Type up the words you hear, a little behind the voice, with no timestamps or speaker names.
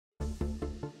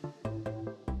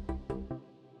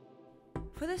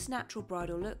For this natural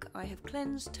bridal look, I have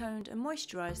cleansed, toned and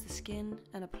moisturised the skin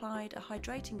and applied a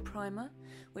hydrating primer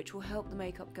which will help the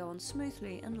makeup go on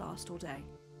smoothly and last all day.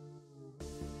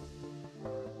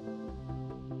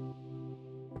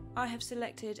 I have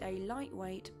selected a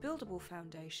lightweight buildable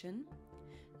foundation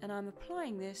and I'm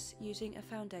applying this using a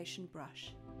foundation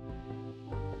brush.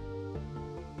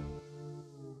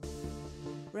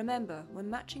 Remember, when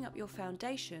matching up your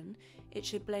foundation, it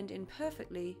should blend in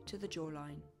perfectly to the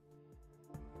jawline.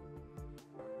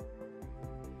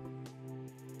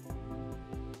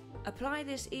 Apply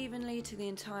this evenly to the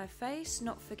entire face,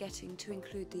 not forgetting to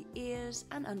include the ears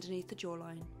and underneath the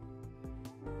jawline.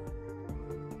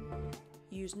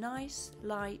 Use nice,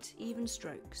 light, even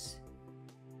strokes.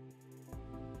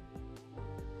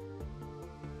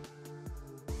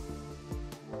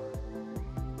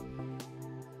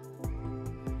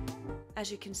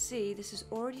 As you can see, this has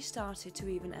already started to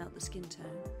even out the skin tone.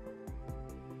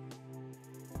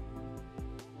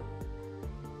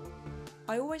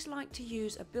 I always like to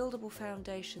use a buildable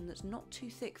foundation that's not too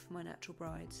thick for my natural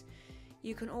brides.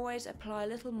 You can always apply a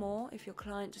little more if your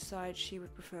client decides she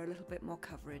would prefer a little bit more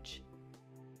coverage.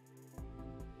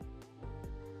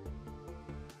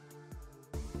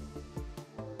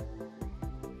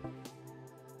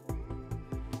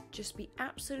 Just be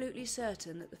absolutely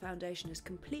certain that the foundation is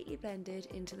completely blended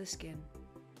into the skin.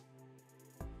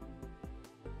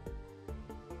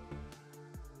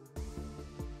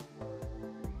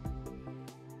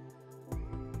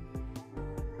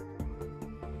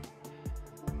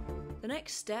 The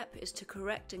next step is to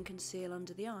correct and conceal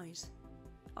under the eyes.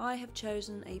 I have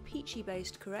chosen a peachy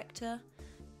based corrector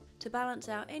to balance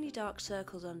out any dark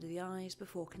circles under the eyes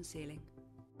before concealing.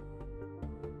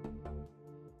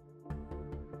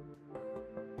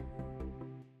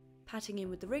 Patting in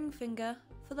with the ring finger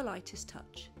for the lightest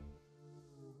touch.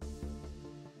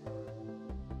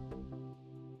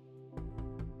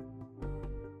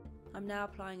 I'm now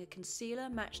applying a concealer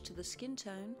matched to the skin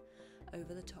tone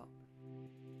over the top.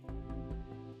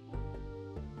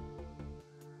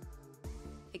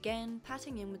 Again,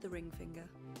 patting in with the ring finger.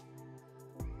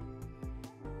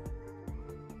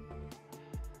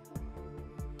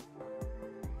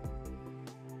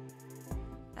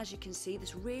 As you can see,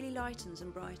 this really lightens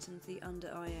and brightens the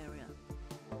under eye area.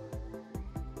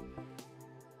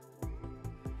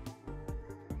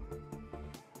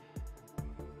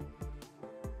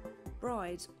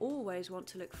 Brides always want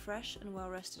to look fresh and well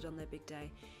rested on their big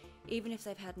day, even if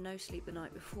they've had no sleep the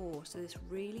night before, so this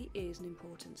really is an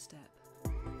important step.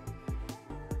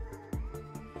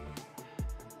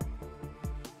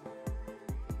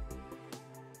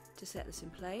 To set this in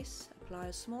place, apply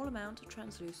a small amount of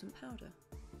translucent powder.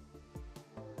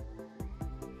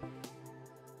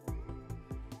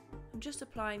 I'm just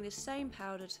applying this same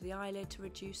powder to the eyelid to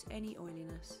reduce any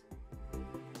oiliness.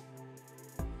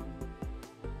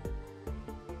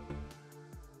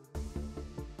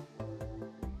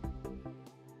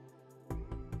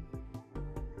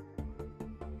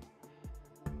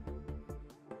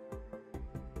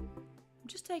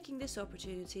 Just taking this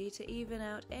opportunity to even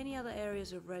out any other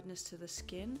areas of redness to the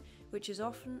skin, which is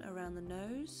often around the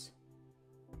nose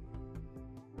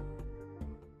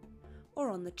or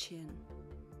on the chin.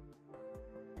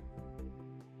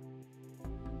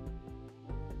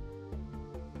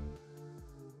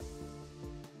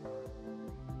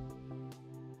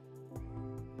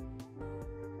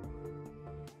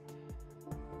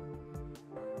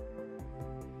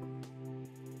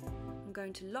 I'm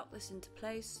going to lock this into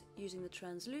place using the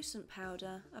translucent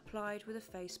powder applied with a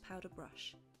face powder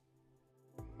brush.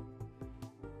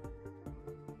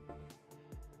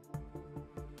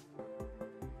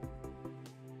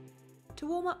 To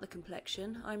warm up the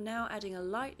complexion, I'm now adding a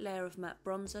light layer of matte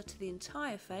bronzer to the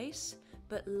entire face,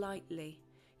 but lightly.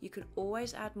 You can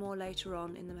always add more later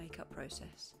on in the makeup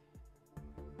process.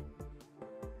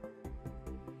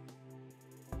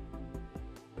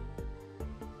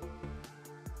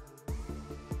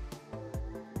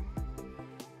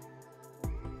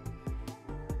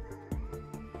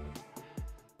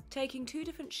 Taking two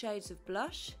different shades of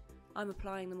blush, I'm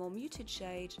applying the more muted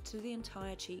shade to the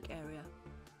entire cheek area.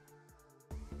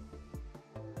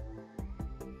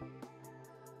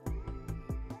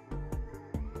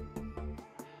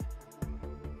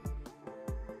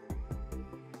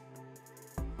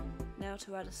 Now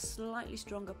to add a slightly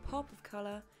stronger pop of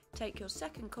colour, take your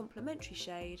second complementary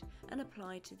shade and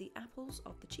apply to the apples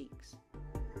of the cheeks.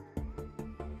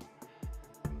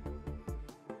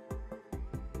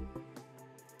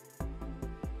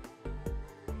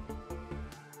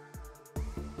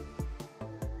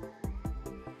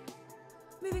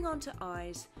 Moving on to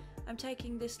eyes, I'm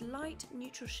taking this light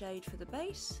neutral shade for the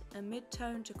base, a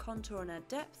mid-tone to contour and add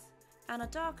depth, and a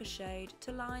darker shade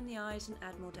to line the eyes and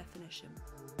add more definition.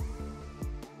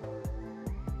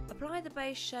 Apply the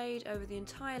base shade over the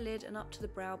entire lid and up to the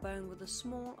brow bone with a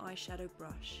small eyeshadow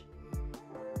brush.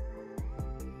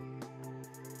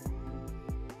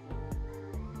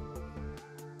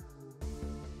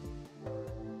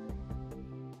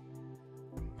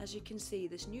 As you can see,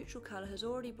 this neutral colour has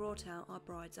already brought out our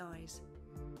bride's eyes.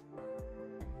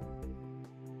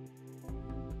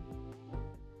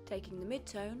 Taking the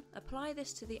mid-tone, apply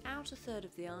this to the outer third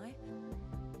of the eye.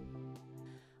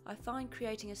 I find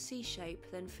creating a C shape,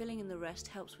 then filling in the rest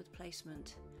helps with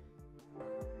placement.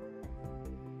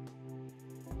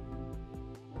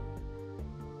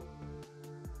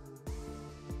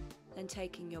 Then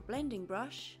taking your blending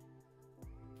brush,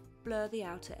 blur the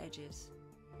outer edges.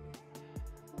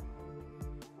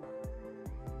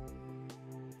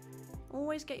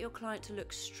 Always get your client to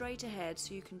look straight ahead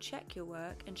so you can check your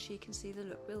work and she can see the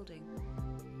look building.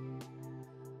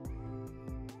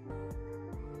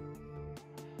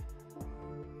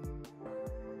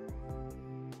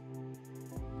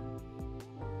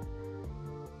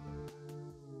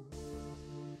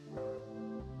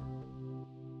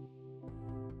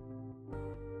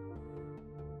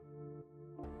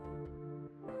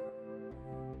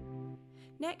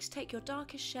 Next, take your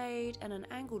darkest shade and an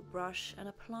angled brush and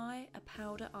apply a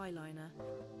powder eyeliner,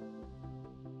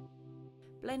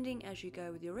 blending as you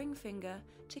go with your ring finger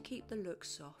to keep the look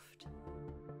soft.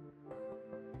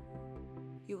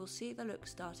 You will see the look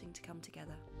starting to come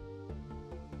together.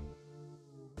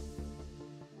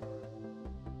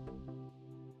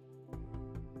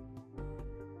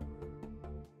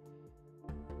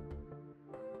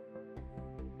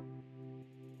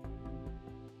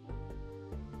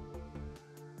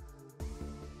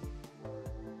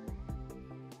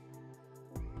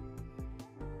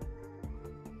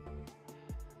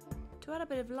 To add a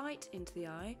bit of light into the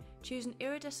eye, choose an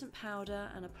iridescent powder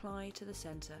and apply to the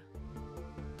centre.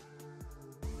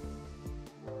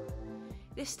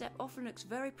 This step often looks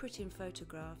very pretty in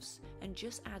photographs and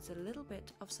just adds a little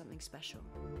bit of something special.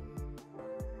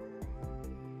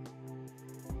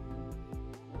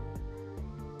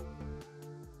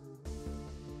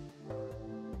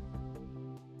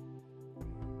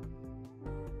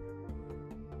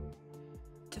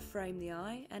 To frame the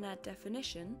eye and add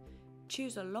definition,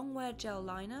 choose a long wear gel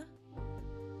liner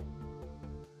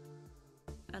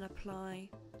and apply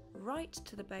right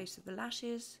to the base of the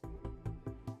lashes,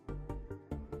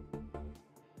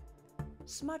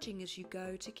 smudging as you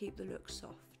go to keep the look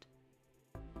soft.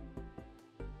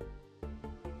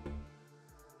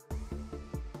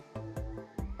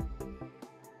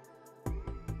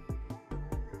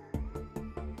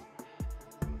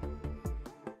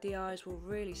 The eyes will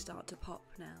really start to pop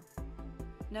now.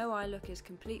 No eye look is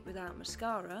complete without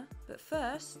mascara, but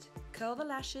first, curl the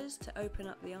lashes to open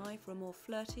up the eye for a more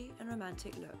flirty and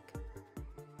romantic look.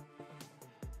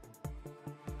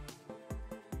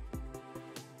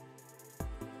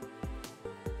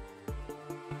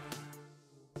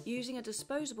 Using a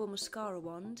disposable mascara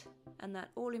wand and that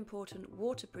all-important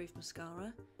waterproof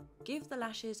mascara, give the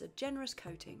lashes a generous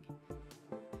coating.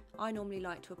 I normally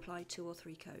like to apply 2 or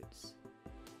 3 coats.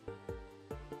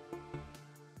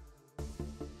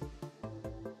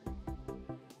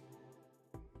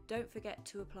 Don't forget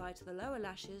to apply to the lower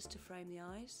lashes to frame the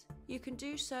eyes. You can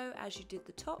do so as you did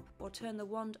the top or turn the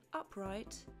wand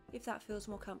upright if that feels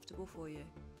more comfortable for you.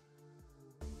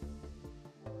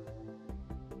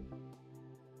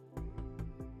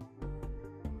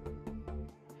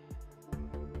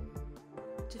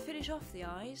 To finish off the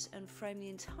eyes and frame the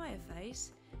entire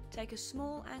face, take a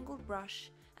small angled brush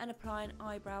and apply an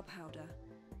eyebrow powder.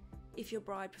 If your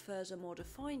bride prefers a more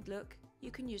defined look,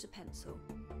 you can use a pencil.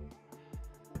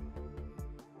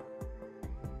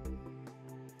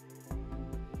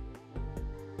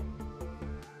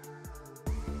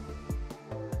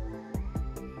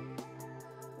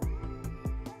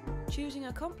 Choosing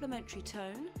a complementary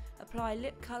tone, apply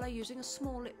lip colour using a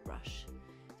small lip brush.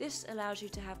 This allows you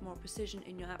to have more precision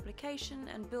in your application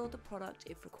and build the product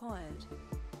if required.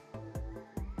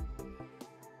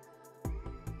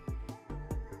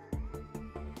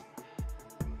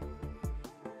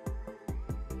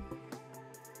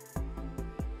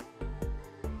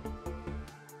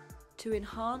 To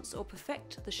enhance or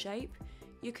perfect the shape,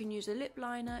 you can use a lip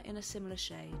liner in a similar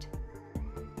shade.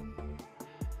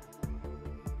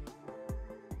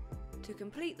 To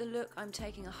complete the look, I'm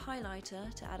taking a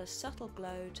highlighter to add a subtle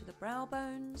glow to the brow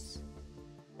bones,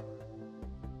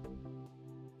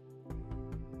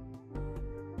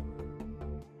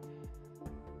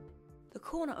 the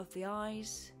corner of the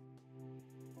eyes,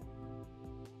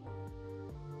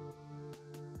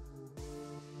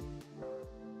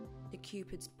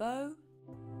 Cupid's bow,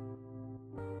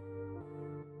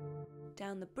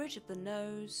 down the bridge of the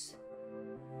nose,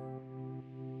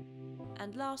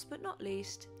 and last but not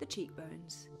least, the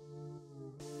cheekbones.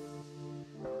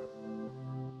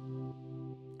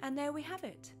 And there we have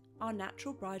it, our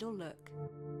natural bridal look.